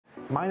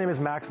My name is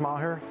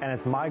Maher, and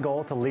it's my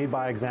goal to lead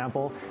by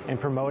example in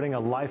promoting a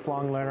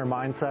lifelong learner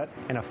mindset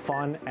in a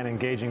fun and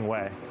engaging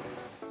way.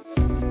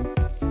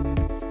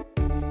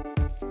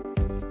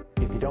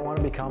 If you don't want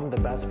to become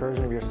the best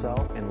version of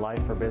yourself in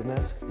life or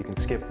business, you can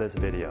skip this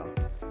video.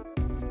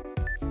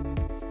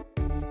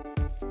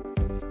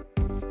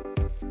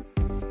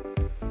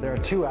 There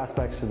are two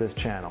aspects to this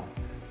channel.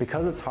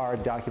 Because It's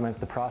Hard documents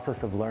the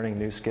process of learning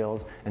new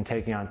skills and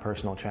taking on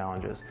personal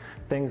challenges.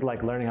 Things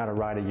like learning how to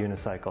ride a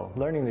unicycle,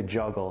 learning to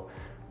juggle,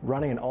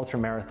 running an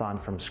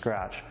ultramarathon from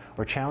scratch,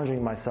 or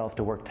challenging myself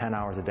to work 10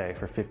 hours a day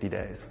for 50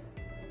 days.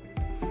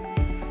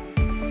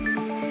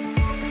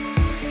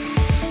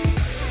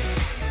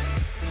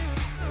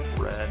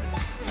 Red.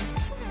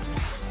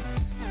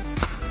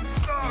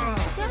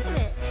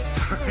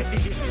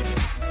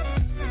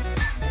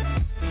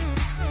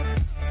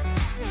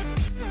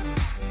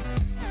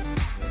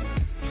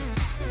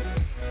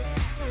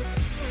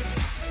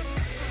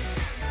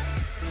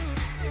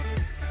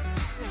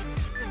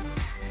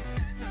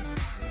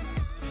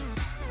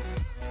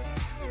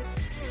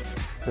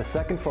 The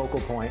second focal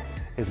point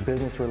is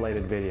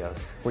business-related videos,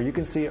 where you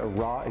can see a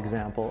raw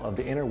example of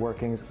the inner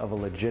workings of a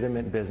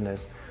legitimate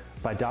business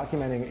by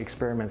documenting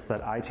experiments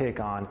that I take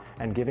on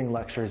and giving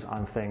lectures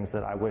on things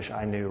that I wish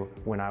I knew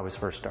when I was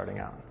first starting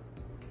out.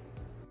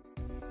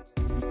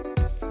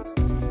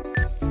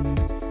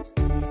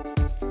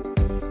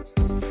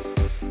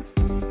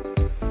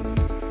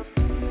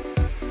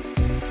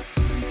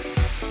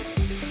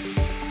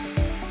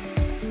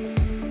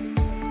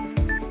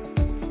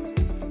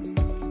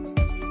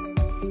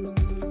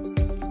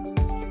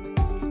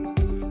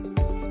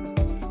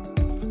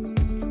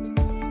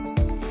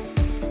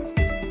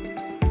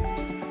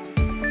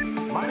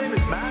 My name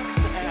is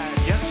Max,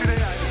 and yesterday I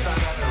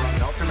decided I'm going to run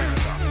an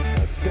ultramarathon.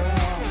 Let's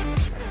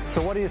go!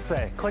 So what do you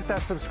say? Click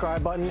that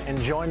subscribe button and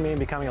join me in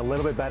becoming a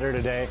little bit better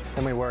today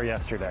than we were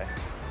yesterday.